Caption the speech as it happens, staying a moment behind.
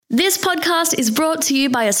This podcast is brought to you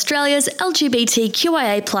by Australia's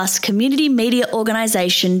LGBTQIA+ community media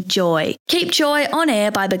organisation, Joy. Keep Joy on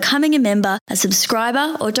air by becoming a member, a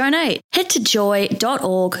subscriber or donate. Head to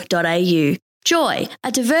joy.org.au. Joy,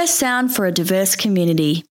 a diverse sound for a diverse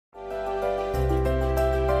community.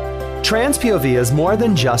 Trans POV is more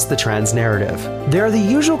than just the trans narrative. There are the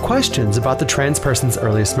usual questions about the trans person's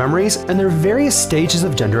earliest memories and their various stages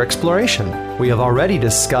of gender exploration. We have already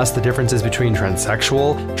discussed the differences between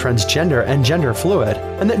transsexual, transgender, and gender fluid,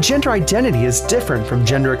 and that gender identity is different from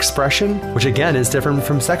gender expression, which again is different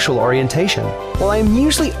from sexual orientation. While I am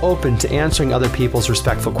usually open to answering other people's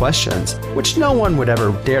respectful questions, which no one would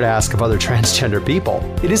ever dare to ask of other transgender people,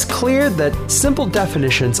 it is clear that simple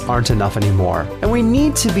definitions aren't enough anymore, and we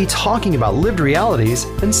need to be talking about lived realities,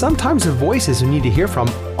 and sometimes the voices we need to hear from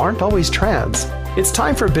aren't always trans. It's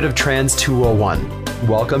time for a bit of Trans 201.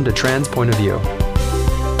 Welcome to Trans Point of View.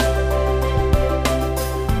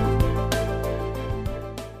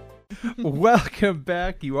 Welcome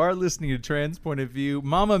back. You are listening to Trans Point of View.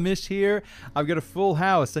 Mama Mish here. I've got a full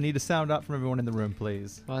house. I need a sound out from everyone in the room,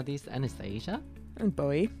 please. Well, this is Anastasia. And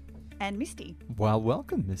Bowie. And Misty. Well,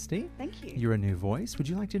 welcome, Misty. Thank you. You're a new voice. Would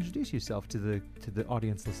you like to introduce yourself to the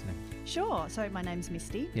audience listening? Sure. So my name's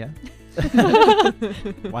Misty. Yeah. Well,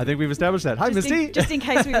 I think we've established that. Hi, Misty. Just in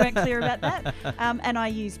case we weren't clear about that. And I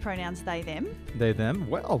use pronouns they, them. They, them.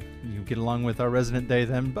 Well, you get along with our resident they,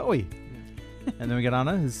 them, Bowie. And then we got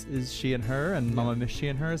Anna, is she and her, and Mama Mish, she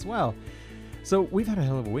and her as well. So we've had a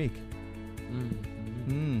hell of a week.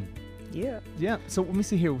 Yeah. So let me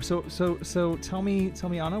see here. So tell me,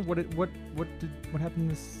 Anna, what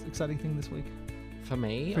happened this exciting thing this week? For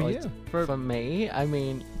me? For you? For me, I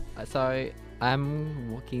mean, so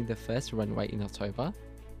I'm walking the first runway in October.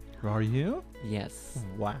 Are you? Yes.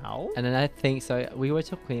 Wow. And then I think, so we were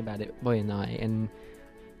talking about it, Boy and I, and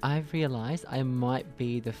I realized I might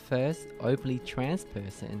be the first openly trans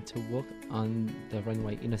person to walk on the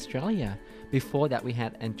runway in Australia. Before that, we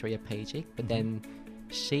had Andrea Pajic, but then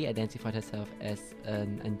she identified herself as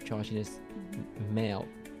an androgynous male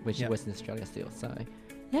when she was in Australia still. So,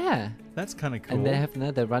 yeah. That's kind of cool. And they have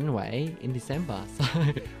another runway in December. So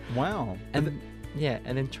wow. And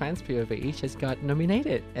then Trans POV just got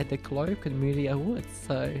nominated at the Globe Community Awards.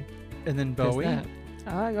 So, and then Bowie.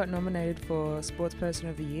 I got nominated for Sportsperson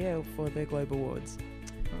of the Year for the Globe Awards.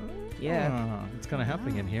 Yeah. It's kind of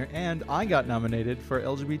happening in here. And I got nominated for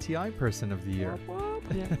LGBTI Person of the Year.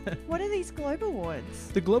 Yeah. What are these Globe Awards?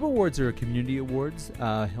 The Globe Awards are community awards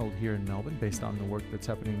held here in Melbourne based on the work that's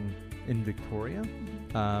happening in Victoria.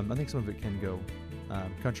 I think some of it can go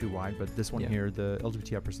countrywide, but this one here, the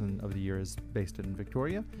LGBTI Person of the Year, is based in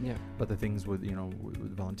Victoria. Yeah. But the things with,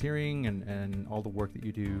 with volunteering and all the work that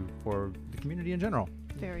you do for the community in general.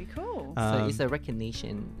 Very cool. So it's a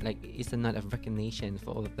recognition, it's not a recognition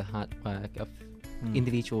for all of the hard work of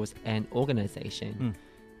individuals and organization.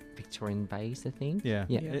 Victorian based, I think. Yeah.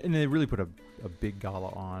 And they really put a big gala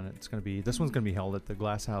on. This one's going to be held at the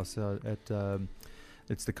Glass House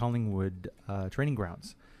it's the Collingwood training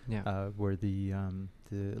grounds. Where the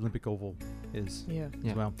Olympic Oval is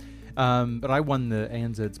as well. But I won the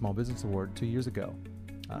ANZ Small Business Award 2 years ago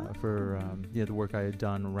for the work I had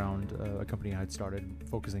done around a company I had started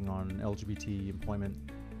focusing on LGBT employment,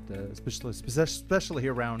 especially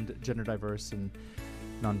around gender diverse and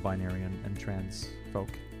non-binary and trans folk.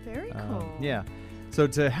 Very cool. So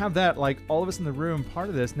to have that, all of us in the room, part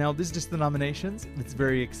of this. Now, this is just the nominations. It's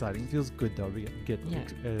very exciting. It feels good, though, to get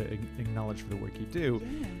acknowledged for the work you do.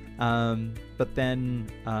 Yeah. But then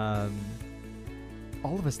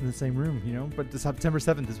all of us in the same room, But September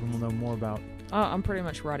 7th is when we'll know more about. I'm pretty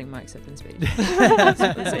much writing my acceptance speech.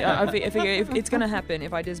 I figure if it's going to happen,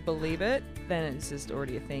 if I just believe it, then it's just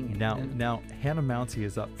already a thing. Now, Hannah Mounty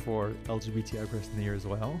is up for LGBTI Person of the Year as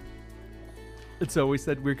well. And so we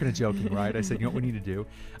said, we were kind of joking, right? I said, you know what we need to do?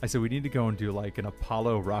 I said, we need to go and do an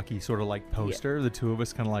Apollo Rocky sort of poster, the two of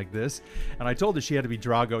us kind of like this. And I told her she had to be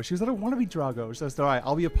Drago. She was like, I don't want to be Drago. So I said, all right,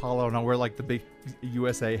 I'll be Apollo and I'll wear the big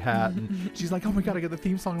USA hat. And she's like, oh my God, I got the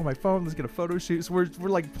theme song on my phone. Let's get a photo shoot. So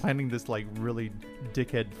we're planning this really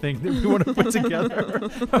dickhead thing that we want to put together.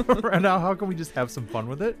 And now how can we just have some fun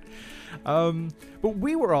with it? But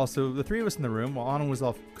we were also, the three of us in the room, while Anna was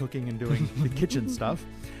off cooking and doing the kitchen stuff,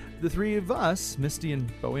 the three of us, Misty and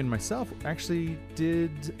Bowie and myself, actually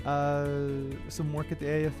did some work at the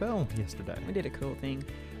AFL yesterday. We did a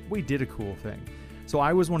cool thing. So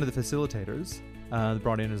I was one of the facilitators,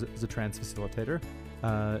 brought in as a trans facilitator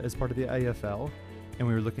as part of the AFL, and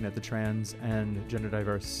we were looking at the trans and gender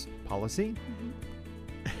diverse policy.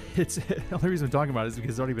 It's the only reason I'm talking about it is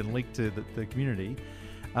because it's already been leaked to the community.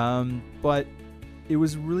 But it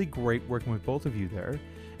was really great working with both of you there.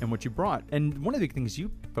 and what you brought. And one of the big things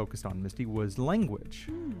you focused on, Misty, was language.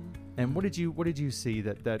 And what did you see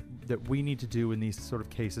that we need to do in these sort of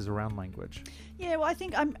cases around language? Yeah, well, I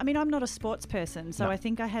think I'm not a sports person, so No. I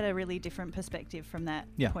think I had a really different perspective from that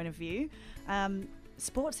point of view.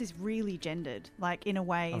 Sports is really gendered, like in a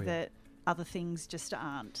way that other things just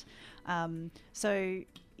aren't. So,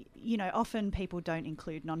 often people don't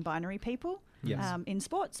include non-binary people in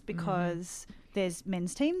sports because there's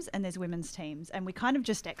men's teams and there's women's teams, and we kind of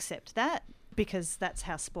just accept that because that's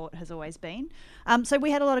how sport has always been. So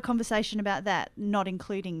we had a lot of conversation about that, not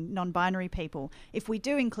including non-binary people. If we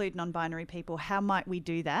do include non-binary people, how might we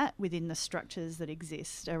do that within the structures that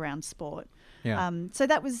exist around sport? Yeah. So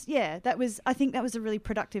I think that was a really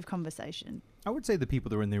productive conversation. I would say the people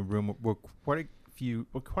that were in the room were quite a few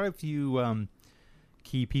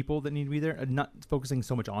key people that need to be there. Not focusing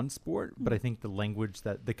so much on sport, but I think the language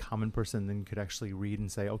that the common person then could actually read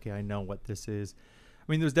and say, okay, I know what this is.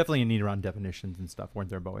 I mean, there was definitely a need around definitions and stuff, weren't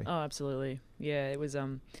there, Bowie? Oh, absolutely. Yeah, it was.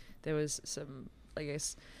 There was some, I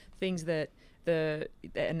guess, things that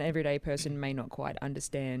an everyday person may not quite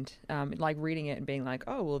understand. Like reading it and being like,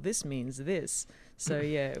 oh, well, this means this. So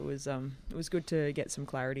yeah, it was good to get some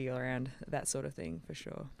clarity around that sort of thing for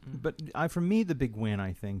sure. But for me, the big win,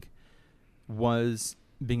 I think, was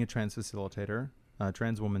being a trans facilitator, a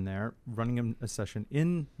trans woman there, running a session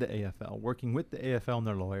in the AFL, working with the AFL and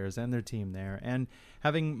their lawyers and their team there, and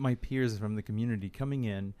having my peers from the community coming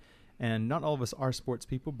in. And not all of us are sports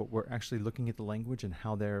people, but we're actually looking at the language and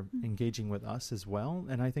how they're engaging with us as well.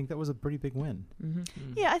 And I think that was a pretty big win.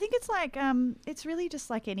 Yeah, I think it's like it's really just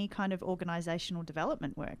like any kind of organisational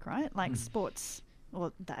development work, right? Like sports,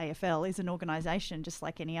 or the AFL is an organisation just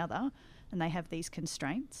like any other, and they have these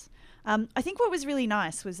constraints. I think what was really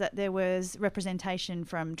nice was that there was representation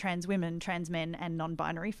from trans women, trans men, and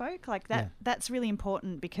non-binary folk. Like that, that's really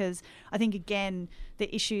important because I think, again,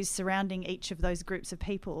 the issues surrounding each of those groups of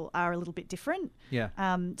people are a little bit different. Yeah.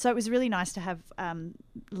 So it was really nice to have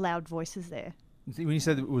loud voices there. See, when you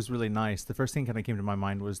said it was really nice, the first thing kind of came to my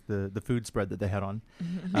mind was the food spread that they had on,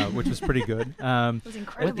 which was pretty good. It was What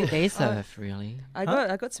incredible. did they serve, really?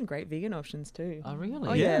 I got some great vegan options too. Oh, really?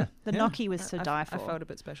 Oh, Yeah. The gnocchi was to die for. I felt a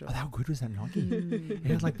bit special. Oh, how good was that gnocchi? It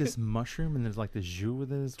had like this mushroom and there's like the jus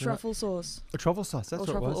with it as well. Truffle sauce A truffle sauce, that's or what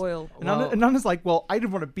it truffle was. oil. And Anna's like, well, I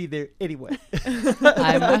didn't want to be there anyway.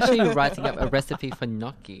 I'm actually writing up a recipe for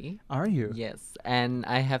gnocchi. Are you? Yes, and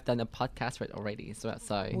I have done a podcast for it already. So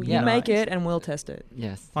Well, yeah. you make it and we'll test it.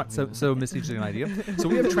 Yes. All right, so Misty, just an idea. So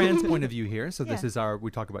we have trans point of view here. So this Yeah. is we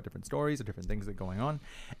talk about different stories or different things that are going on.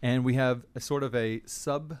 And we have a sort of a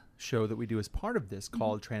sub show that we do as part of this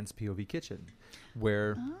called Trans POV Kitchen,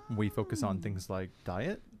 where we focus on things like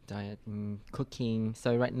diet. And cooking.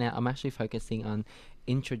 So right now I'm actually focusing on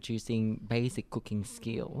introducing basic cooking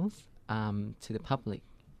skills to the public,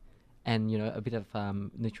 and a bit of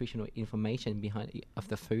nutritional information behind of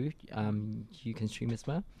the food you consume as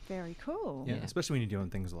well. Very cool. Yeah, especially when you're doing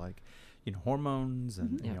things like, hormones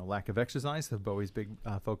and lack of exercise. So Bowie's big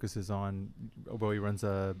focus is on. Bowie runs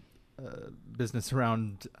a business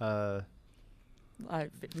around. Go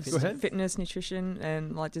ahead. Fitness, nutrition,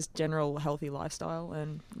 and like just general healthy lifestyle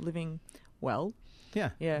and living well. Yeah.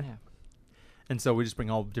 Yeah. And so we just bring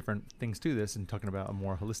all different things to this and talking about a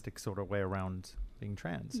more holistic sort of way around being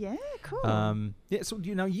trans. Yeah, cool. So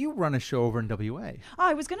you run a show over in WA. Oh,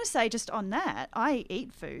 I was going to say just on that, I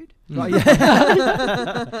eat food. Oh,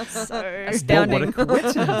 yeah. So Astounding. What a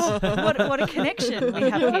coincidence. what a connection we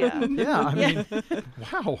have here. Yeah, I mean,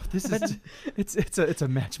 wow, this is it's a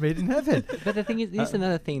match made in heaven. But the thing is, this is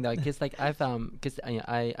another thing though, because like I've because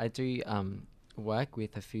I do work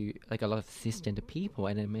with a lot of cisgender people,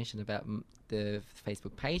 and I mentioned about the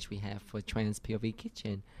Facebook page we have for Trans POV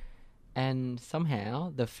Kitchen, and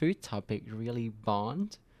somehow the food topic really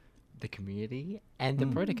bond the community and the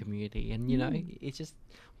broader community, and it's just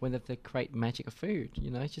one of the great magic of food.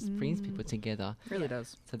 It just brings people together. It really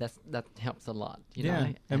does. So that helps a lot. Yeah,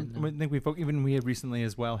 and I think we had recently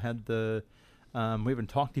as well had the we haven't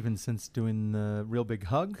talked even since doing the Real Big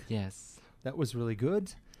Hug. Yes. That was really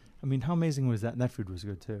good. I mean, how amazing was that? And that food was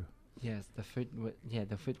good too. Yes, the food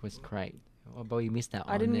was great. Oh, but you missed out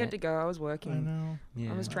on I didn't it. get to go. I was working. I know.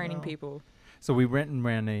 Yeah. I was training people. So we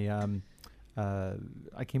ran a.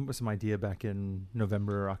 I came up with some idea back in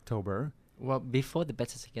November or October. Well, before the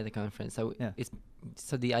Better Together conference, so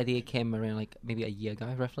so the idea came around like maybe a year ago,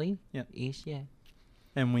 roughly. Yeah. Ish, yeah.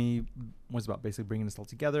 And we was about basically bringing us all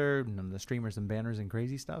together, none of the streamers and banners and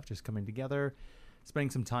crazy stuff, just coming together, spending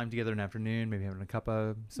some time together in the afternoon, maybe having a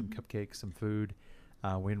cuppa, some cupcakes, some food,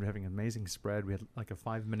 We ended up having an amazing spread. We had like a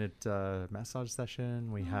 5-minute massage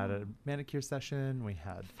session. We had a manicure session. We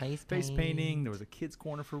had face painting. There was a kids'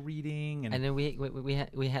 corner for reading, and then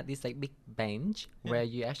we had this like big bench where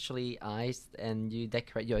you actually ice and you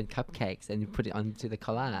decorate your own cupcakes and you put it onto the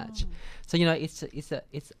collage. So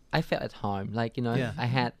it's I felt at home. Like I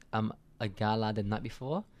had a gala the night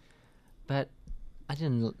before, but I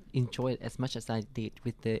didn't enjoy it as much as I did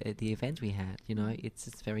with the event we had. It's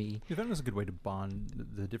just very... The event was a good way to bond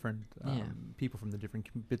the different people from the different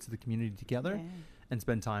bits of the community together and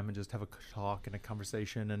spend time and just have a talk and a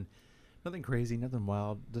conversation, and nothing crazy, nothing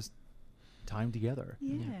wild, just time together.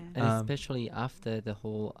 Yeah. And especially after the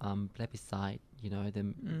whole plebiscite,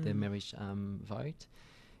 the marriage vote,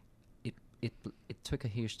 it took a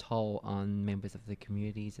huge toll on members of the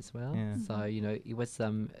communities as well. Yeah. So it was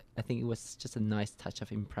I think it was just a nice touch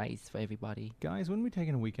of embrace for everybody. Guys, when are we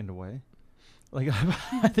taking a weekend away? Like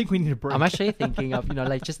I think we need a break. I'm actually thinking of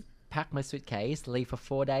like just pack my suitcase, leave for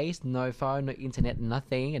 4 days, no phone, no internet,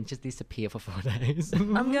 nothing, and just disappear for 4 days.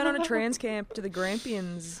 I'm going on a trans camp to the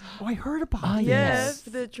Grampians. Oh, I heard about it. Yeah, for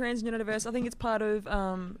the Transgender Diverse. I think it's part of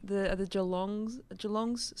the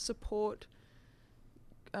Geelong's support.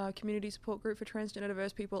 Community support group for transgender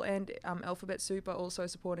diverse people, and Alphabet Soup are also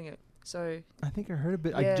supporting it. So I think I heard a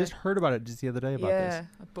bit. I just heard about it just the other day about this. Yeah,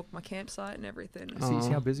 I booked my campsite and everything. See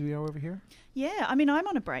how busy we are over here? Yeah, I mean, I'm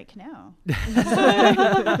on a break now.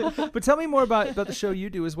 But tell me more about the show you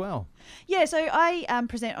do as well. Yeah, so I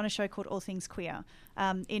present on a show called All Things Queer.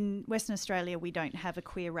 In Western Australia, we don't have a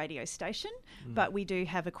queer radio station, but we do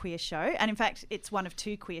have a queer show. And in fact, it's one of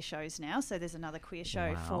 2 queer shows now. So there's another queer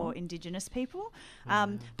show for Indigenous people.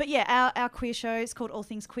 But yeah, our queer show is called All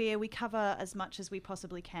Things Queer. We cover as much as we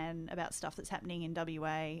possibly can about stuff that's happening in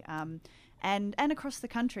WA and across the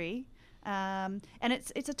country. And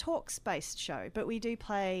it's a talks-based show, but we do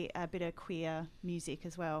play a bit of queer music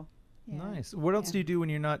as well. Yeah. Nice. What else do you do when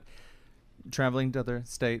you're not traveling to other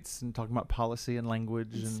states and talking about policy and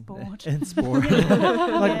language and sport? And sport.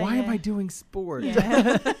 Why am I doing sport?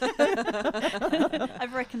 Yeah.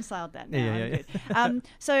 I've reconciled that now. Good.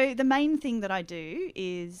 So the main thing that I do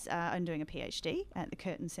is I'm doing a PhD at the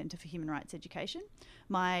Curtin Centre for Human Rights Education.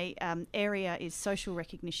 My area is social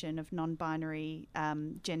recognition of non-binary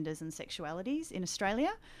genders and sexualities in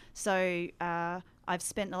Australia. So I've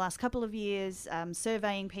spent the last couple of years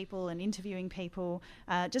surveying people and interviewing people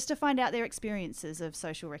just to find out their experiences of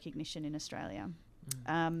social recognition in Australia.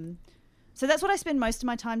 So that's what I spend most of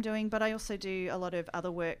my time doing, but I also do a lot of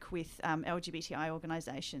other work with LGBTI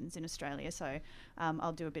organisations in Australia. So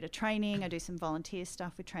I'll do a bit of training. I do some volunteer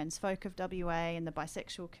stuff with Trans Folk of WA and the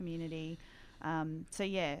bisexual community. So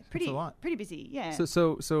yeah, pretty busy. Yeah.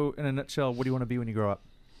 So in a nutshell, what do you want to be when you grow up?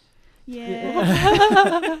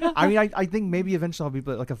 Yeah. I mean, I think maybe eventually I'll be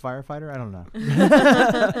like a firefighter. I don't know.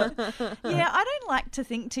 Yeah, I don't like to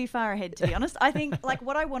think too far ahead, to be honest. I think like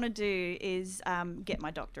what I want to do is get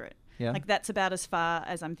my doctorate. Yeah. Like that's about as far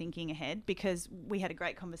as I'm thinking ahead, because we had a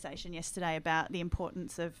great conversation yesterday about the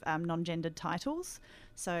importance of non-gendered titles.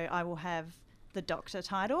 So I will have the doctor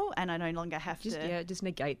title, and I no longer have to... just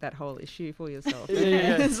negate that whole issue for yourself.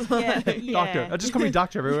 Doctor. Just call me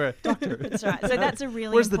doctor everywhere. Doctor. That's right. So that's a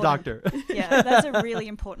really Where's the doctor? Yeah, that's a really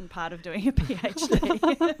important part of doing a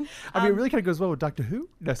PhD. I mean, it really kind of goes well with Doctor Who.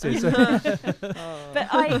 No, seriously. But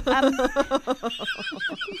I...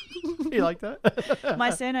 You like that?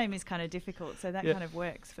 My surname is kind of difficult, so that kind of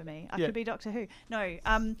works for me. I could be Doctor Who. No,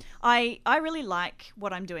 I really like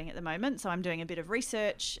what I'm doing at the moment. So I'm doing a bit of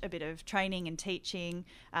research, a bit of training and teaching,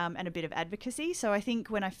 and a bit of advocacy. So I think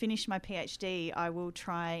when I finish my PhD, I will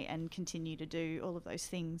try and continue to do all of those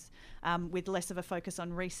things with less of a focus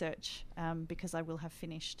on research, because I will have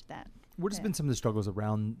finished that. What has been some of the struggles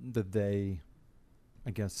around I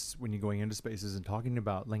guess, when you're going into spaces and talking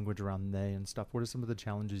about language around they and stuff? What are some of the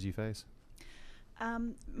challenges you face?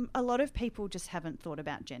 A lot of people just haven't thought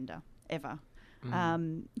about gender ever.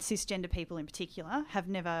 Cisgender people in particular have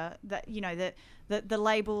never, the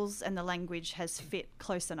labels and the language has fit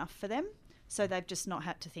close enough for them, so they've just not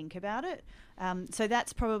had to think about it. So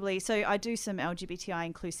that's probably, so I do some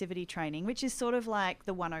LGBTI inclusivity training, which is sort of like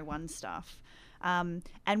the 101 stuff. And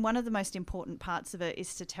one of the most important parts of it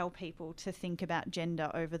is to tell people to think about gender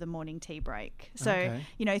over the morning tea break. So,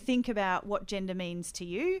 think about what gender means to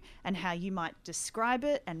you and how you might describe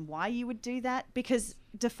it and why you would do that, because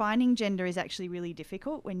defining gender is actually really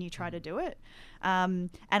difficult when you try to do it. And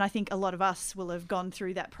I think a lot of us will have gone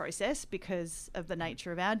through that process because of the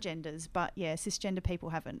nature of our genders, but cisgender people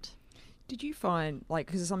haven't. Did you find,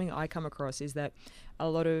 because something I come across is that a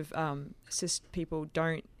lot of cis people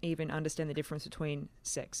don't even understand the difference between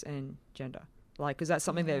sex and gender. Like, because that's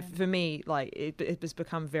something that for me, like, it has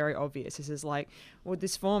become very obvious. This is like, well,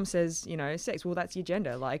 this form says, you know, sex. Well, that's your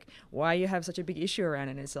gender. Like, why you have such a big issue around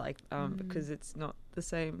it? And it's like, because it's not the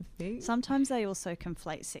same thing. Sometimes they also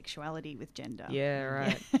conflate sexuality with gender. Yeah,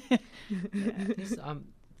 right.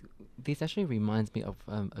 This actually reminds me of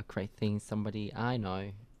a great thing somebody I know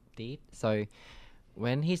did. So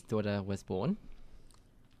when his daughter was born,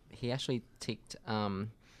 he actually ticked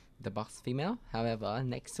the box female. However,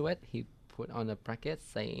 next to it, he put on a bracket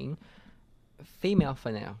saying female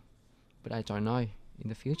for now, but I don't know in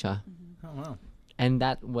the future. Oh, wow. And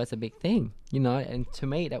that was a big thing, you know, and to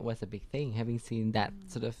me that was a big thing, having seen that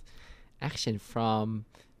sort of action from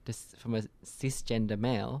a cisgender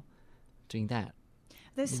male doing that.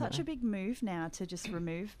 There's such a big move now to just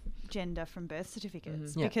remove gender from birth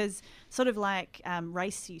certificates because sort of like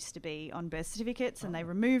race used to be on birth certificates and they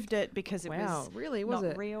removed it because it was really was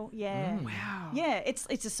not it real. Yeah. Wow. Yeah,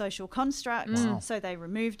 it's a social construct, so they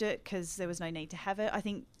removed it because there was no need to have it. I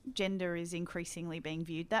think gender is increasingly being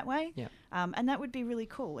viewed that way, and that would be really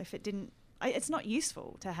cool if it didn't. It's not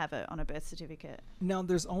useful to have it on a birth certificate. Now,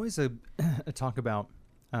 there's always a talk about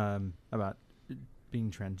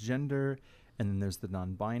being transgender. And then there's the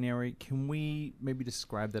non-binary. Can we maybe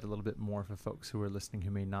describe that a little bit more for folks who are listening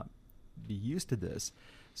who may not be used to this?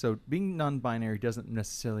 So being non-binary doesn't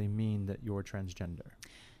necessarily mean that you're transgender.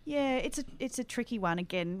 Yeah, it's a tricky one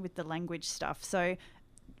again with the language stuff. So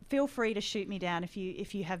feel free to shoot me down if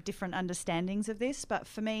you have different understandings of this. But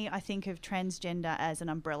for me, I think of transgender as an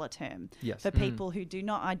umbrella term for people who do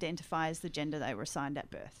not identify as the gender they were assigned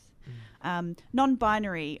at birth.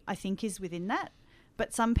 Non-binary, I think, is within that.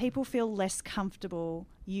 But some people feel less comfortable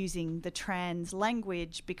using the trans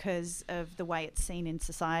language because of the way it's seen in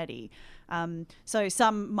society. So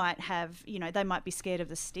some might have, they might be scared of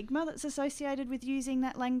the stigma that's associated with using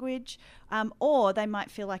that language, or they might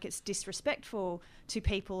feel like it's disrespectful to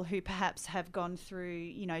people who perhaps have gone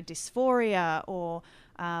through, dysphoria or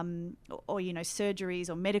surgeries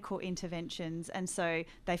or medical interventions, and so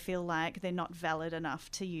they feel like they're not valid enough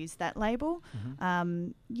to use that label.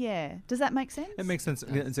 Does that make sense? It makes sense.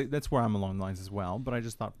 That's where I'm along the lines as well. But I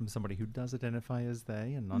just thought from somebody who does identify as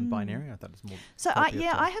they and non-binary, I thought it's more. So I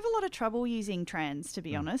have a lot of trouble using trans, to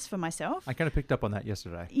be honest, for myself. I kind of picked up on that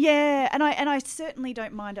yesterday. Yeah, and I certainly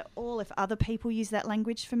don't mind at all if other people use that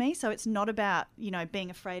language for me. So it's not about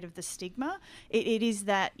being afraid of the stigma. It is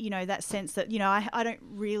that that sense that I don't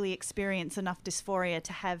really experience enough dysphoria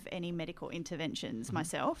to have any medical interventions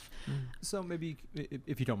myself. So maybe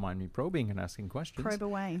if you don't mind me probing and asking questions. Probe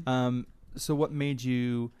away. So what made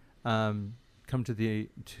you come to the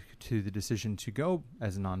decision to go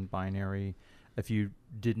as non-binary if you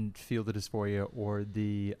didn't feel the dysphoria or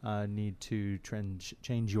the need to change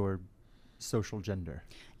your social gender?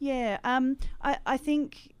 Yeah, I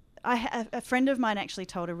think a friend of mine actually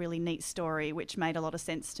told a really neat story which made a lot of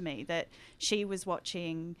sense to me, that she was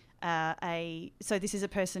watching so this is a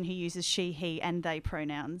person who uses she, he and they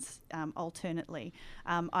pronouns alternately.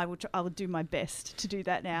 I will do my best to do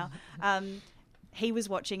that now. He was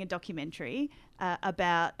watching a documentary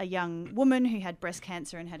about a young woman who had breast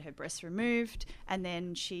cancer and had her breasts removed, and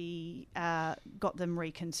then she got them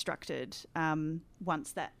reconstructed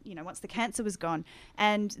once the cancer was gone.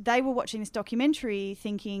 And they were watching this documentary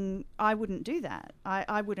thinking, I wouldn't do that.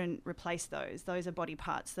 I wouldn't replace those. Those are body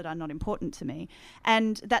parts that are not important to me.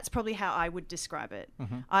 And that's probably how I would describe it.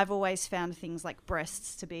 I've always found things like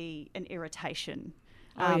breasts to be an irritation.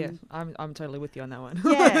 I'm totally with you on that one.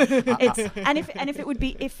 Yeah, and if it would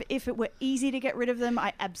be if it were easy to get rid of them,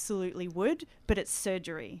 I absolutely would. But it's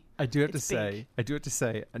surgery. I do have to say,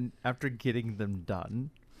 and after getting them done,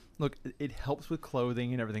 look, it helps with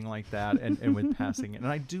clothing and everything like that, and with passing. And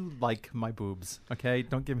I do like my boobs. Okay,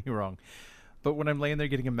 don't get me wrong. But when I'm laying there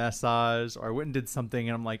getting a massage, or I went and did something,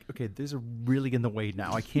 and I'm like, okay, these are really in the way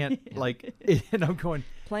now. I can't and I'm going,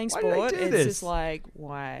 playing sport, it's just like,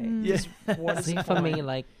 why? See, for me,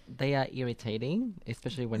 like, they are irritating,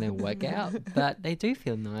 especially when I work out, but they do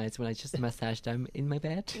feel nice when I just massage them in my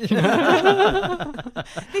bed.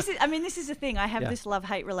 This is the thing. I have this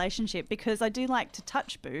love-hate relationship because I do like to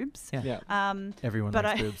touch boobs. Everyone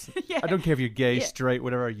likes boobs. I don't care if you're gay, straight,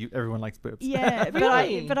 whatever. Everyone likes boobs. Yeah,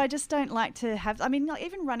 but I just don't like to have. I mean, like,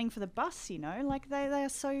 even running for the bus, like they are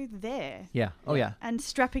so there. Yeah. Oh yeah. And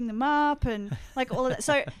strapping them up and like all of that.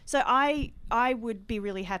 So I would be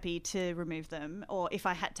really happy to remove them, or if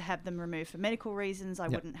I had to have them removed for medical reasons, I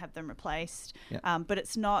wouldn't have them replaced. But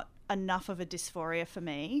it's not enough of a dysphoria for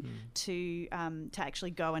me to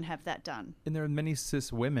actually go and have that done. And there are many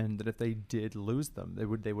cis women that if they did lose them,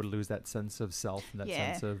 they would lose that sense of self and that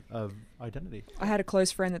sense of identity. I had a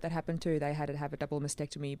close friend that happened to. They had to have a double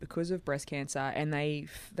mastectomy because of breast cancer, and they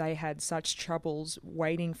had such troubles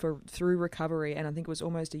waiting through recovery, and I think it was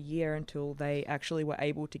almost a year until they actually were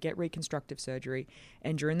able to get reconstructive surgery.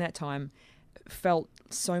 And during that time, felt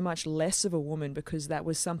so much less of a woman, because that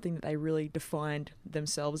was something that they really defined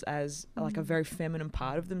themselves as, like a very feminine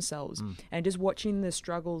part of themselves. And just watching the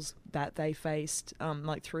struggles that they faced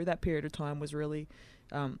like through that period of time was really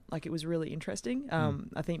like, it was really interesting.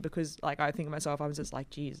 I think because, like, I think of myself, I was just like,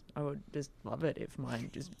 geez, I would just love it if mine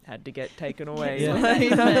just had to get taken away. Like, you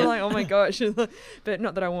know, like, oh my gosh. But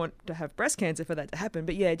not that I want to have breast cancer for that to happen.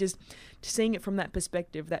 But yeah, just seeing it from that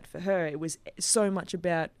perspective, that for her, it was so much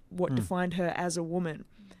about what defined her as a woman.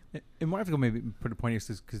 And what I have to go maybe put a point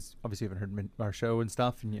here, because obviously you haven't heard our show and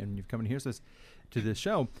stuff, and you've come in here to this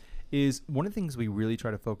show, is one of the things we really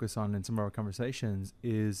try to focus on in some of our conversations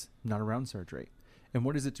is not around surgery. And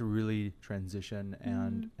what is it to really transition,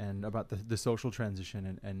 and about the social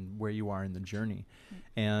transition and where you are in the journey.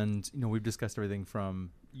 And, you know, we've discussed everything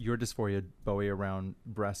from your dysphoria, Bowie, around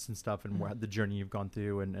breasts and stuff, and the journey you've gone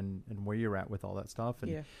through, and where you're at with all that stuff.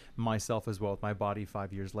 And myself as well with my body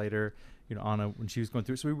 5 years later, you know, Anna, when she was going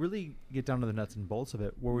through. So we really get down to the nuts and bolts of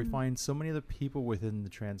it, where we find so many of the people within the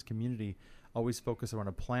trans community always focus around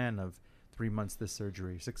a plan of 3 months this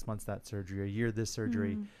surgery, 6 months that surgery, a year this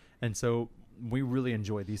surgery. And so we really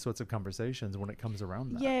enjoy these sorts of conversations when it comes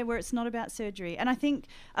around that. Yeah, where it's not about surgery. And I think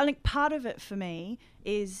part of it for me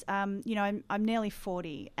is, you know, I'm nearly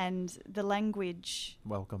 40, and the language...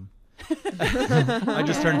 Welcome. I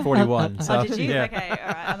just turned 41. So, oh, did you? Yeah. Okay, all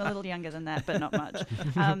right. I'm a little younger than that, but not much.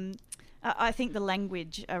 I think the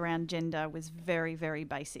language around gender was very, very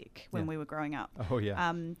basic when we were growing up. Oh,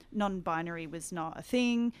 yeah. Non-binary was not a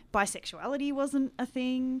thing. Bisexuality wasn't a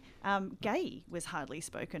thing. Gay was hardly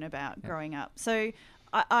spoken about growing up. So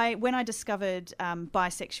when I discovered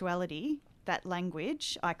bisexuality, that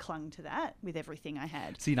language, I clung to that with everything I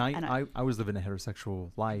had. See, I was living a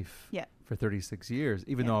heterosexual life for 36 years,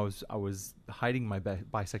 even though I was hiding my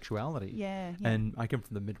bisexuality. Yeah. And I come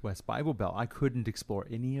from the Midwest Bible Belt. I couldn't explore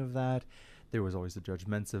any of that. There was always the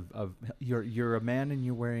judgments of you're a man and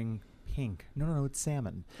you're wearing pink. No, it's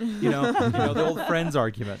salmon. You know, the old Friends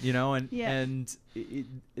argument. You know, and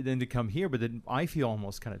then to come here, but then I feel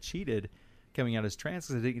almost kind of cheated coming out as trans,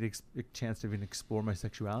 because I didn't get a chance to even explore my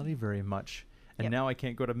sexuality very much. And now I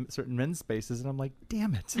can't go to certain men's spaces, and I'm like,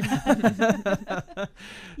 damn it.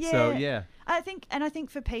 So, yeah. I think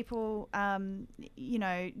for people, you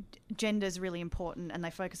know, gender is really important and they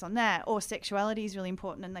focus on that, or sexuality is really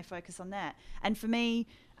important and they focus on that. And for me,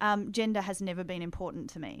 gender has never been important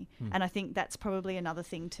to me. And I think that's probably another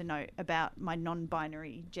thing to note about my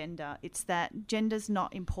non-binary gender. It's that gender's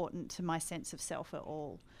not important to my sense of self at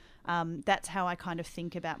all. That's how I kind of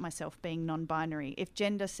think about myself being non-binary. If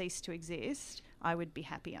gender ceased to exist, I would be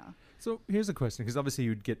happier. So here's a question, because obviously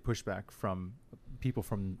you'd get pushback from people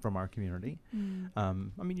from our community. I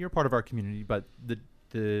mean, you're part of our community, but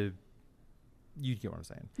you get what I'm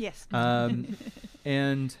saying. Yes.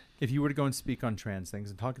 And if you were to go and speak on trans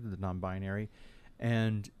things and talk to the non-binary,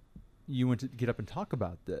 and you went to get up and talk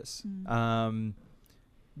about this,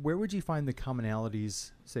 where would you find the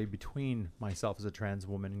commonalities, say, between myself as a trans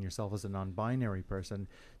woman and yourself as a non-binary person,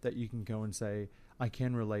 that you can go and say, I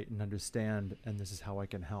can relate and understand, and this is how I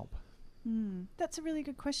can help? That's a really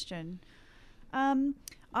good question.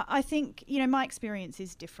 I think, you know, my experience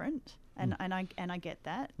is different, and I get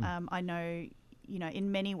that. I know, you know,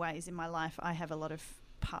 in many ways in my life, I have a lot of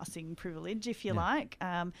passing privilege, if you like,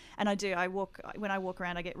 and when I walk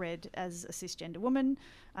around, I get read as a cisgender woman,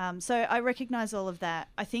 so I recognize all of that.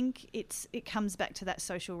 I think it comes back to that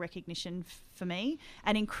social recognition for me,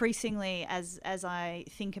 and increasingly as I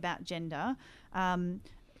think about gender,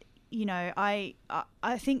 you know, I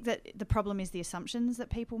think that the problem is the assumptions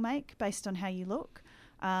that people make based on how you look.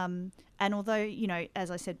 And although, you know,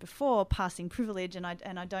 as I said before, passing privilege, and I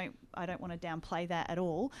don't want to downplay that at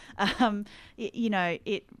all. You know,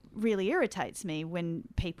 it really irritates me when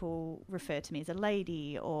people refer to me as a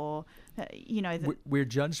lady, or you know, we're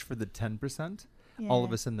judged for the 10%. All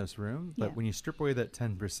of us in this room, but when you strip away that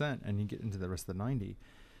 10% and you get into the rest of the 90%,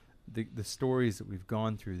 the stories that we've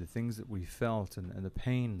gone through, the things that we felt, and the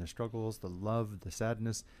pain, the struggles, the love, the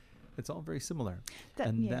sadness, it's all very similar.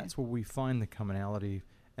 That's where we find the commonality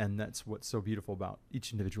And that's what's so beautiful about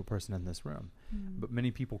each individual person in this room. But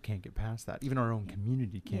many people can't get past that. Even our own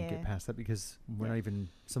community can't get past that because we're not even,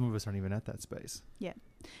 some of us aren't even at that space. Yeah.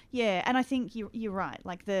 Yeah. And I think you're right.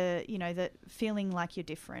 Like the feeling like you're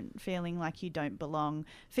different, feeling like you don't belong,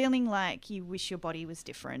 feeling like you wish your body was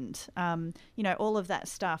different. All of that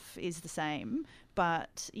stuff is the same.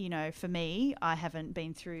 But, for me, I haven't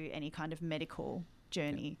been through any kind of medical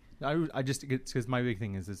journey. Yeah. I just, because my big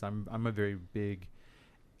thing is I'm a very big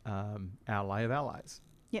ally of allies.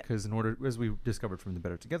 Because in order, as we discovered from the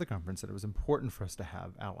Better Together conference, that it was important for us to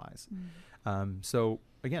have allies. So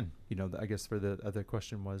again, I guess for the other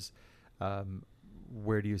question was,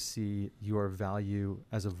 where do you see your value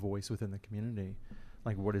as a voice within the community?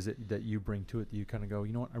 Like, what is it that you bring to it that you kind of go,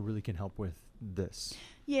 you know what, I really can help with this?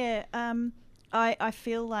 Yeah. I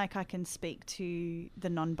feel like I can speak to the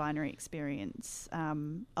non-binary experience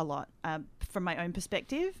a lot from my own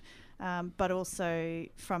perspective. But also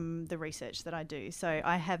from the research that I do. So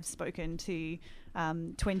I have spoken to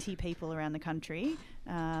 20 people around the country,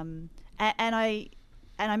 and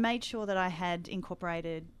I made sure that I had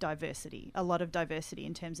incorporated diversity, a lot of diversity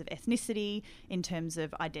in terms of ethnicity, in terms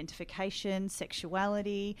of identification,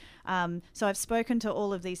 sexuality. So I've spoken to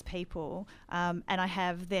all of these people, and I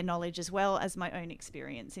have their knowledge as well as my own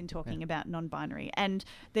experience in talking about non-binary. And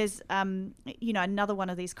there's, another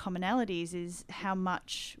one of these commonalities is how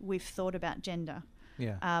much we've thought about gender.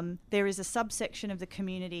 Yeah. There is a subsection of the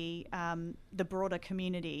community, the broader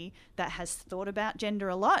community, that has thought about gender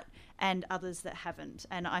a lot, and others that haven't.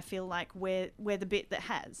 And I feel like we're the bit that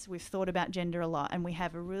has. We've thought about gender a lot, and we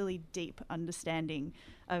have a really deep understanding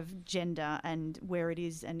of gender and where it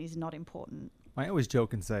is and is not important. I always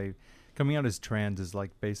joke and say, coming out as trans is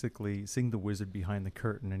like basically seeing the wizard behind the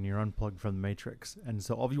curtain, and you're unplugged from the matrix. And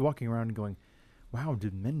so I'll be walking around and going, wow, do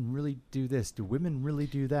men really do this? Do women really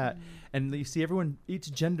do that? And you see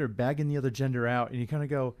each gender bagging the other gender out, and you kind of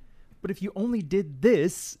go, but if you only did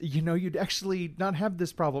this, you'd actually not have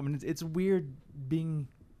this problem. And it's weird being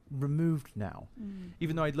removed now.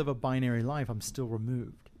 Even though I live a binary life, I'm still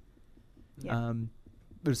removed. Yeah.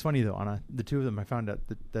 But it's funny, though, Anna, the two of them, I found out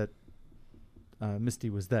that Misty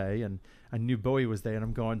was they, and I knew Bowie was they, and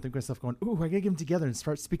I'm going, think to myself, going, ooh, I gotta get them together and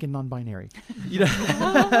start speaking non-binary. You're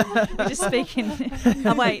just speaking.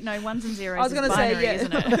 Oh wait, no, ones and zeros. I was going to say, yeah,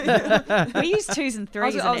 isn't it? We use twos and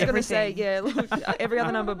threes. I was going to say, yeah, look, every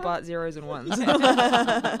other number but zeros and ones.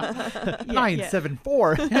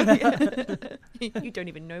 974. You don't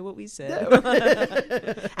even know what we said.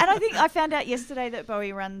 And I think I found out yesterday that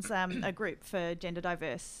Bowie runs a group for gender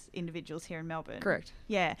diverse individuals here in Melbourne. Correct.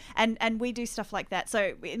 Yeah, and we do stuff like that.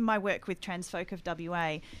 So in my work with Transfolk of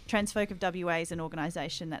WA is an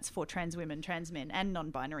organisation that's for trans women, trans men and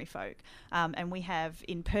non-binary folk. And we have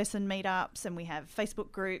in-person meetups and we have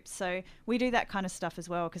Facebook groups. So we do that kind of stuff as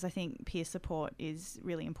well because I think peer support is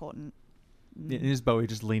really important. Yeah, and is Bowie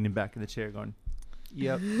just leaning back in the chair going,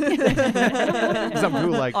 yep. Something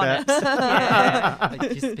cool like that. Yeah. I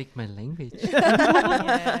just speak my language.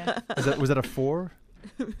 Yeah. Was that a 4?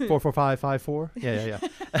 44554? Yeah.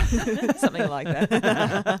 Something like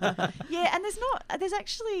that. Yeah, and there's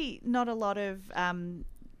actually not a lot of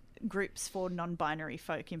groups for non-binary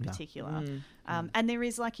folk in particular. And there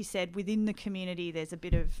is, like you said, within the community, there's a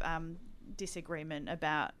bit of disagreement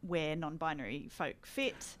about where non-binary folk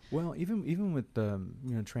fit. Well, even with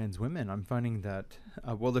trans women, I'm finding that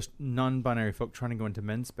there's non-binary folk trying to go into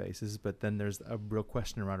men's spaces, but then there's a real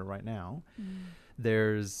question around it right now.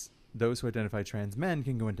 There's those who identify trans men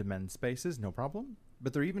can go into men's spaces, no problem,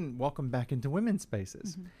 but they're even welcome back into women's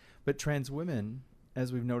spaces. But trans women,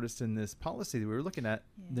 as we've noticed in this policy that we were looking at,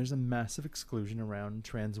 there's a massive exclusion around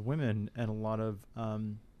trans women and a lot of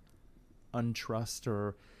untrust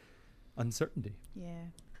or uncertainty. Yeah.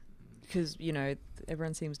 Because,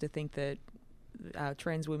 everyone seems to think that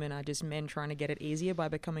trans women are just men trying to get it easier by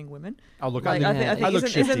becoming women. Oh, look, I look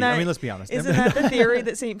shifty. Let's be honest. Isn't that the theory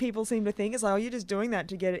that people seem to think? It's like, you're just doing that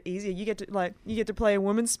to get it easier. You get to play a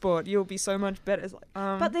women's sport. You'll be so much better. It's like,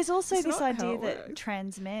 but there's also this idea that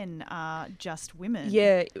trans men are just women.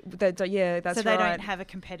 Yeah, that's so right. So they don't have a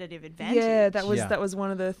competitive advantage. Yeah, that was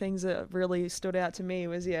one of the things that really stood out to me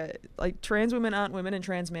was, like trans women aren't women and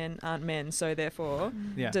trans men aren't men. So therefore,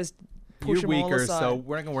 just push you're weaker, so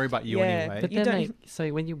we're not going to worry about you anyway. But then so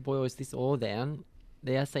when you boil this all down,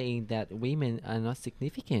 they are saying that women are not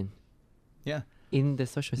significant. Yeah. In the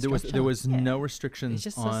social structure. There was no restrictions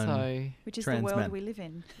on which is trans the world men. we live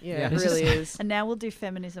in. Yeah, it really is. And now we'll do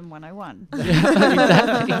Feminism 101.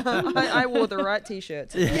 Exactly. I wore the right T-shirt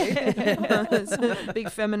today.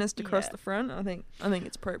 Big feminist across the front. I think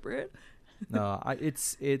it's appropriate. No,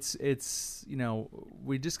 it's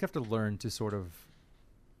we just have to learn to sort of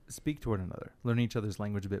speak to one another, learn each other's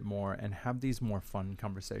language a bit more, and have these more fun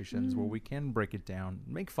conversations where we can break it down,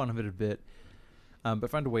 make fun of it a bit,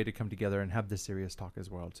 but find a way to come together and have this serious talk as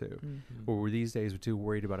well too. Or these days we're too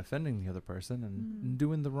worried about offending the other person and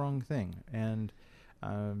doing the wrong thing. And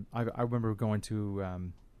I remember going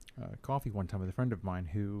to coffee one time with a friend of mine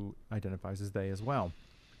who identifies as they as well.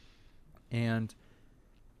 And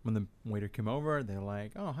when the waiter came over, they're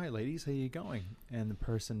like, "Oh, hi ladies, how you going?" And the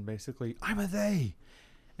person basically, "I'm a they."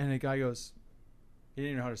 And the guy goes, he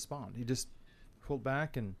didn't know how to respond. He just pulled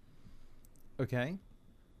back and, okay.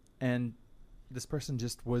 And this person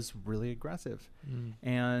just was really aggressive.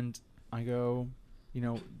 And I go,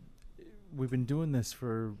 we've been doing this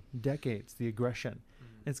for decades, the aggression.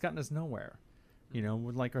 It's gotten us nowhere.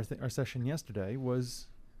 Like our session yesterday was,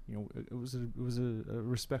 it was a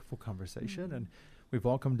respectful conversation, and we've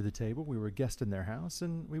all come to the table. We were a guest in their house,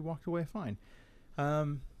 and we walked away fine.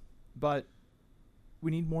 But we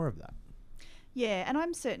need more of that. Yeah, and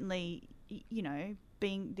I'm certainly,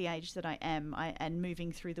 being the age that I am and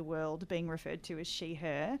moving through the world, being referred to as she,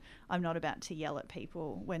 her, I'm not about to yell at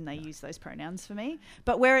people when they use those pronouns for me.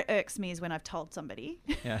 But where it irks me is when I've told somebody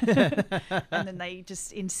and then they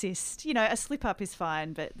just insist. A slip up is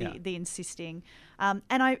fine, but the insisting. And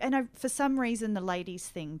I for some reason the ladies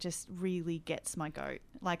thing just really gets my goat.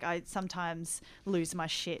 Like I sometimes lose my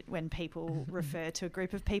shit when people refer to a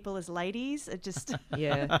group of people as ladies. It just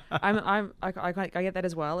I get that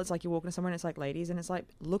as well. It's like you're walking to someone and it's like ladies, and it's like,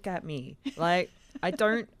 look at me. Like I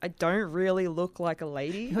don't really look like a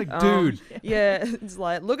lady. Like, dude. Yeah, it's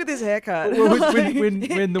like, look at this haircut. When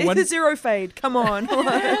the one it's a zero fade. Come on.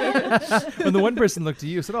 When the one person looked at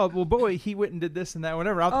you and said, "Oh, well, boy, he went and did this and that,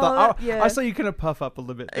 whatever." I saw you kind of puff up a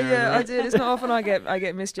little bit there. Yeah, I did. It's not often I get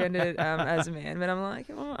misgendered as a man, but I'm like,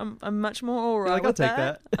 I'm much more all right with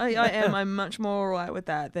that. I am. I'm much more all right with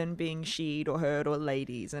that than being she'd or heard or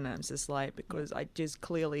ladies, and I'm just like, because I just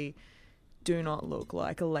clearly do not look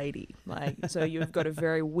like a lady. Like, so you've got a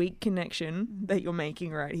very weak connection that you're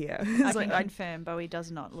making right here. I can confirm Bowie does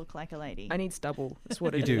not look like a lady. I need stubble. That's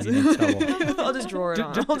what you it do. is. You need stubble. I'll just draw it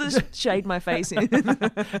on. I'll just shade my face in.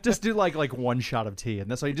 Just do like one shot of tea, and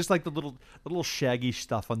that's like just like the little shaggy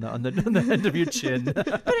stuff on the end of your chin.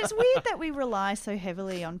 But it's weird that we rely so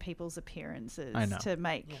heavily on people's appearances to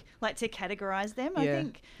make to categorize them. Yeah. I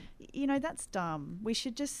think that's dumb. We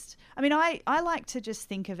should just, I like to just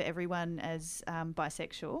think of everyone as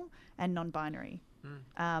bisexual and non-binary,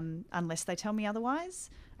 unless they tell me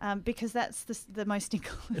otherwise, because that's the most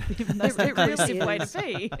inclusive way to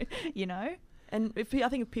be, And I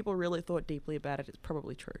think if people really thought deeply about it, it's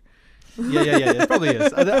probably true. Yeah, it probably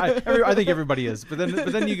is. I think everybody is. But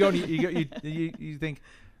then you go and you think,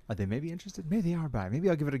 are they maybe interested? Maybe they are bi. Maybe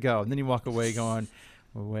I'll give it a go. And then you walk away going,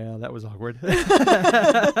 well, that was awkward.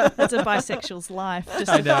 That's a bisexual's life.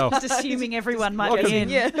 I know. Just assuming everyone might be in.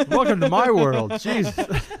 Welcome to my world. Jesus.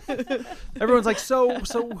 Everyone's like, so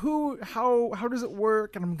how does it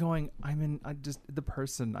work? And I'm going, I just the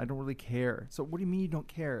person. I don't really care. So what do you mean you don't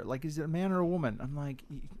care? Like, is it a man or a woman? I'm like,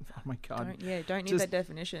 oh my God. Don't need that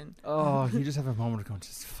definition. Oh, you just have a moment of going,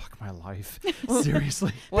 just fuck my life.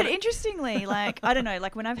 Seriously. But interestingly, I don't know,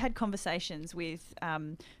 when I've had conversations with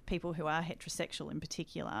people who are heterosexual in particular,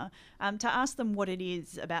 to ask them what it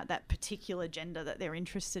is about that particular gender that they're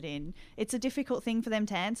interested in, it's a difficult thing for them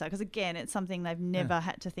to answer because, again, it's something they've never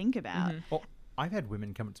had to think about. Well, I've had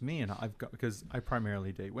women come to me, and because I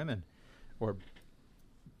primarily date women or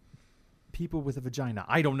people with a vagina.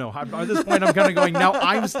 I don't know. At this point, I'm kind of going, now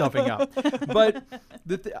I'm stuffing up. But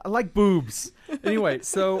I like boobs. Anyway,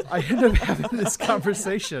 so I end up having this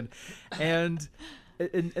conversation, and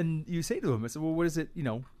you say to them, I said, well, what is it,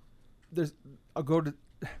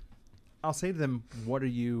 I'll say to them, what are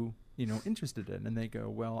you, interested in? And they go,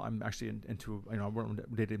 well, I'm actually into, I want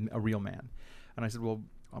to date a real man. And I said, well,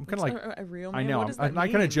 I'm kind of like a real man. I know. What does that I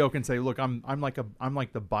mean? kind of joke and say, look, I'm like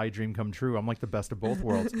the bi dream come true. I'm like the best of both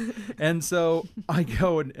worlds. And so I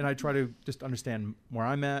go and I try to just understand where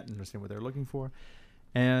I'm at and understand what they're looking for.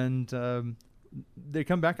 And they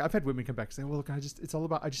come back. I've had women come back and say, well, look, I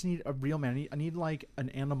just need a real man. I need like an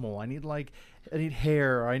animal. I need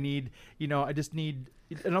hair. I just need,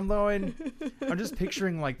 and I'm just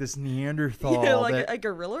picturing like this Neanderthal. Yeah, like a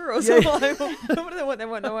gorilla or something. What do they want? They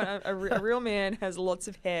want a real man has lots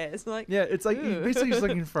of hair. It's like, yeah, it's like you're basically just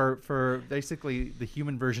looking for basically the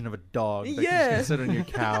human version of a dog that can sit on your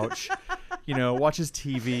couch, watches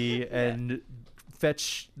TV and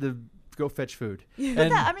fetch the go fetch food. But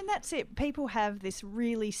that's it. People have this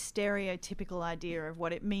really stereotypical idea of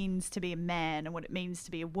what it means to be a man and what it means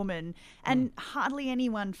to be a woman, and hardly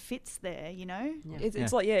anyone fits there, you know? Yeah.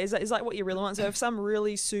 It's like, is that what you really want? So if some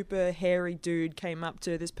really super hairy dude came up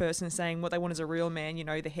to this person saying what they want is a real man, you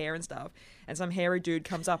know, the hair and stuff, and some hairy dude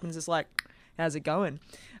comes up and is just like, how's it going?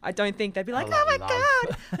 I don't think they'd be like, oh my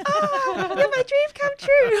God, you're my dream come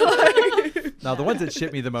true. No, the ones that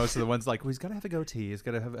shit me the most are the ones like, well, he's got to have a goatee, he's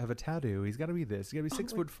got to have a tattoo, he's got to be this, he's got to be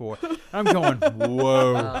 6'4". I'm going,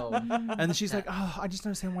 whoa. And she's like, oh, I just don't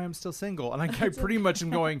understand why I'm still single. And I pretty much am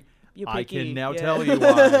going, I can now tell you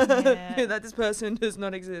why. That this person does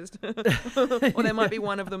not exist. Or there might be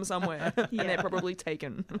one of them somewhere, and they're probably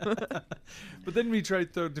taken. But then we try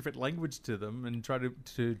to throw different language to them and try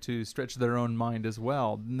to stretch their own mind as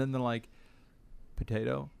well. And then they're like,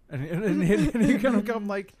 potato. And you kind of come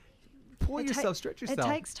like, pull yourself, stretch yourself. It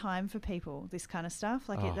takes time for people, this kind of stuff.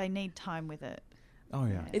 Like they need time with it. Oh,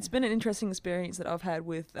 yeah. It's been an interesting experience that I've had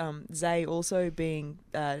with Zay also being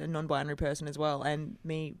a non-binary person as well, and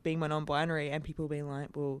me being my non-binary, and people being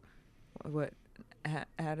like, well, what?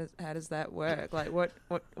 How does that work? Like, what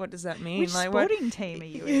does that mean? Which like, sporting team are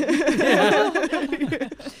you in?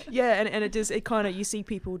 Yeah, and it kind of, you see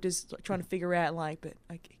people just like, trying to figure out like, but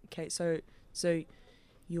okay, so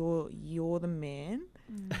you're the man.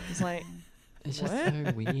 It's like, it's what? just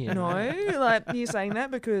so weird. No, like you're saying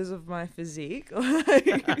that because of my physique. You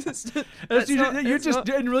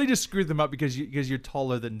really just screw them up because you're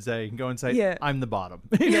taller than Zay and go and say, I'm the bottom.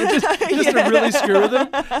 Just to really screw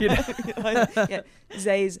them.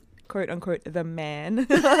 Zay's quote unquote the man.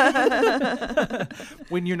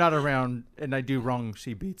 When you're not around and I do wrong,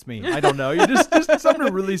 she beats me. I don't know. You just something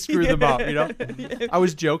to really screw them up, you know? I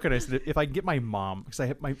was joking. I said, if I can get my mom, because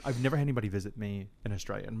I've never had anybody visit me in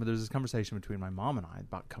Australia. And there's this conversation between my mom and I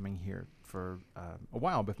about coming here for a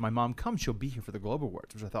while. But if my mom comes, she'll be here for the Globe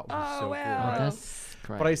Awards, which I thought was so cool. Right? That's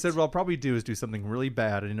great. But I said, what I'll probably do is do something really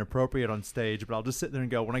bad and inappropriate on stage, but I'll just sit there and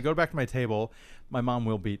go, when I go back to my table, my mom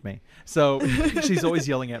will beat me. So she's always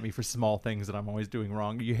yelling at me for small things that I'm always doing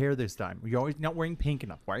wrong. Your hair this time. You're always not wearing pink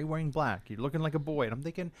enough. Why are you wearing black? You're looking like a boy. And I'm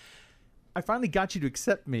thinking, I finally got you to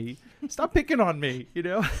accept me. Stop picking on me, you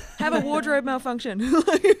know? Have a wardrobe malfunction.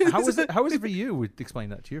 How was it for you? Explain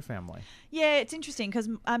that to your family. Yeah, it's interesting because,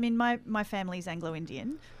 I mean, my family's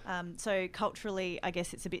Anglo-Indian. So culturally, I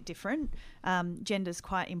guess it's a bit different. Gender's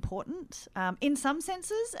quite important in some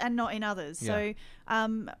senses and not in others. Yeah.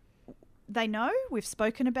 So they know, we've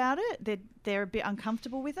spoken about it. They're a bit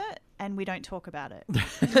uncomfortable with it, and we don't talk about it.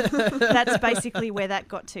 That's basically where that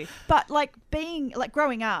got to. But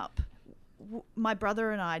growing up, my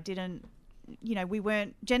brother and I didn't,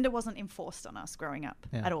 gender wasn't enforced on us growing up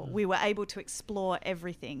at all. We were able to explore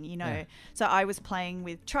everything, Yeah. So I was playing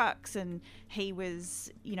with trucks and he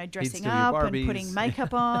was, dressing up and putting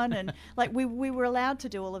makeup on and we were allowed to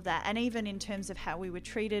do all of that. And even in terms of how we were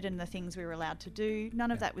treated and the things we were allowed to do, none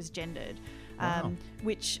of that was gendered,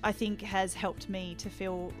 which I think has helped me to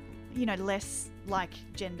feel, less like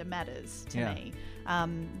gender matters to me.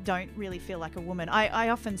 Don't really feel like a woman. I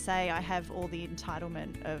often say I have all the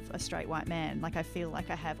entitlement of a straight white man. Like I feel like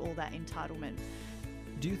I have all that entitlement.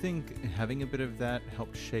 Do you think having a bit of that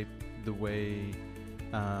helped shape the way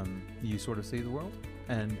you sort of see the world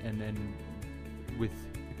and with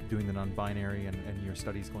doing the non-binary and your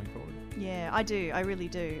studies going forward? Yeah, I do. I really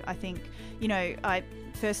do. I think, I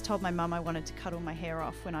first told my mum I wanted to cut all my hair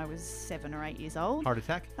off when I was 7 or 8 years old. Heart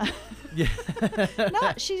attack? Yeah.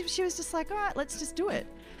 No, she was just like, all right, let's just do it.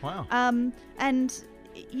 Wow. And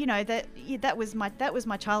that was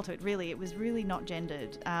my childhood. Really, it was really not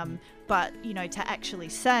gendered. But to actually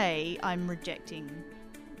say I'm rejecting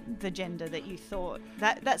the gender that you thought,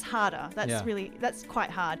 that's harder. That's quite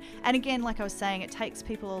hard. And again, like I was saying, it takes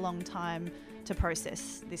people a long time to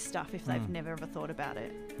process this stuff if they've never ever thought about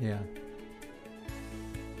it. Yeah.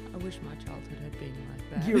 I wish my childhood had been like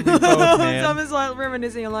that. You both, man. So I'm just like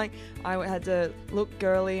reminiscing, like I had to look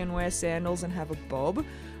girly and wear sandals and have a bob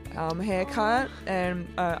haircut, and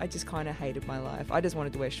I just kind of hated my life. I just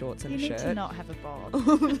wanted to wear shorts and a shirt. You need to not have a bob.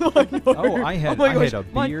 I had a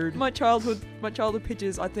beard. My childhood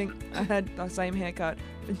pictures, I think I had the same haircut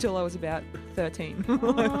until I was about 13.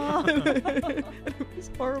 It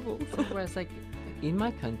was horrible. Whereas in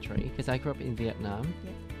my country, because I grew up in Vietnam,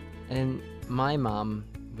 and my mom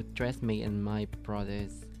would dress me and my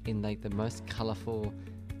brothers in the most colorful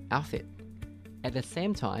outfit. At the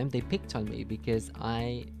same time, they picked on me because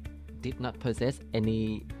I did not possess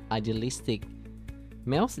any idealistic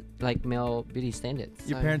male beauty standards.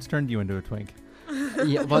 Your parents turned you into a twink.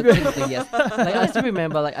 Yeah, well, technically, yes. I still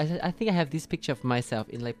remember, I think I have this picture of myself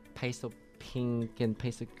in pastel pink and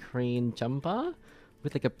pastel cream jumper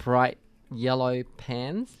with like a bright yellow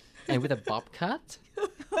pants and with a bob cut.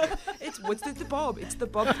 What's the bob? It's the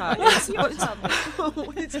bob cut. It's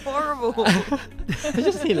horrible. It's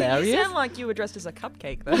just hilarious. You sound like you were dressed as a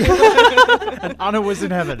cupcake though. And Anna was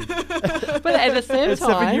in heaven. But at the same At time,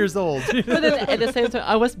 7 years old. But then at the same time,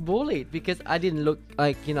 I was bullied because I didn't look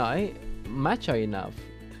like, macho enough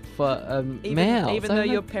for male. Even So though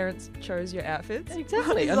I'm your like, parents chose your outfits?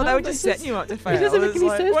 Exactly. I thought they were just setting you up to fail. It doesn't make any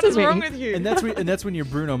sense what to is me. wrong with you? And that's when your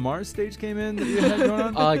Bruno Mars stage came in that you had going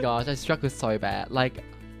on? Oh gosh, I struggled so bad.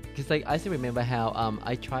 Because I still remember how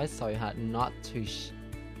I tried so hard not to,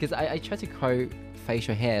 because I tried to grow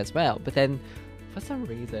facial hair as well, but then for some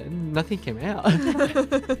reason nothing came out,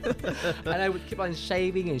 and I would keep on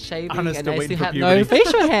shaving and and I still had no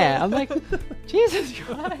facial hair. I'm like, Jesus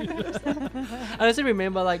Christ! And I still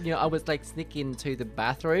remember I was sneaking into the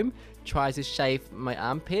bathroom, trying to shave my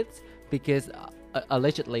armpits because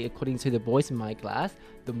allegedly, according to the boys in my class,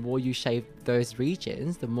 the more you shave those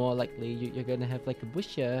regions, the more likely you're going to have a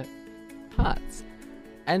bushier parts.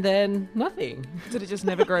 And then nothing. Did it just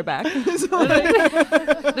never grow back? It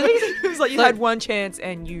was like you had one chance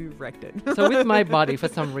and you wrecked it. So with my body, for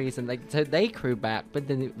some reason, so they grew back, but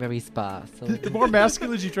then very sparse. So the more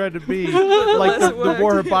masculine you tried to be, the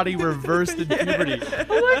more her body reversed in puberty.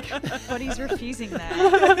 But he's refusing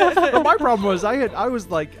that. But my problem was I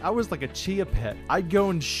was like a chia pet. I'd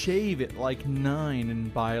go and shave at 9,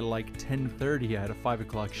 and by 10:30 I had a 5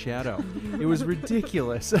 o'clock shadow. It was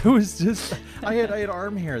ridiculous. It was just I had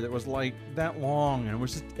arm hair that was that long, and it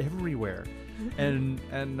was just everywhere. And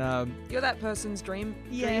you're that person's dream.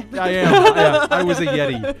 Yeah. I am. I was a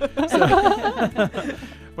Yeti. So.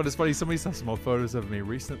 But it's funny, somebody saw some old photos of me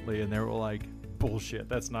recently and they were like, bullshit,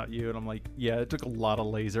 that's not you. And I'm like, yeah, it took a lot of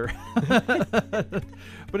laser.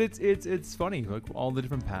 But it's funny, all the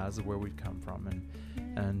different paths of where we've come from and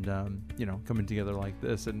coming together like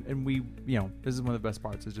this, and we, this is one of the best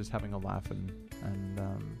parts, is just having a laugh and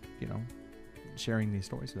sharing these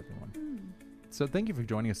stories with everyone. So thank you for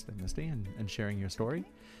joining us today, Misty, and sharing your story.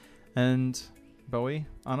 And Bowie,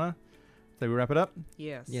 Anna, say we wrap it up?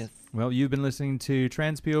 Yes. Well, you've been listening to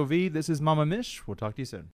Trans POV. This is Mama Mish. We'll talk to you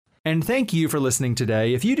soon. And thank you for listening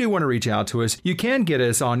today. If you do want to reach out to us, you can get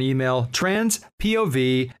us on email,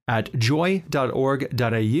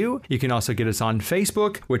 transpov@joy.org.au. You can also get us on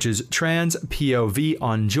Facebook, which is transpov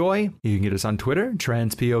on Joy. You can get us on Twitter,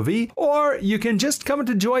 transpov, or you can just come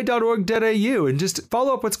to joy.org.au and just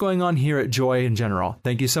follow up what's going on here at Joy in general.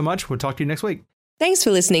 Thank you so much. We'll talk to you next week. Thanks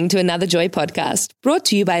for listening to another Joy podcast, brought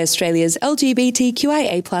to you by Australia's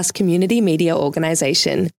LGBTQIA+ community media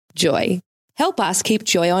organisation, Joy. Help us keep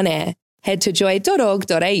Joy on air. Head to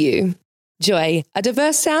joy.org.au. Joy, a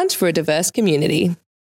diverse sound for a diverse community.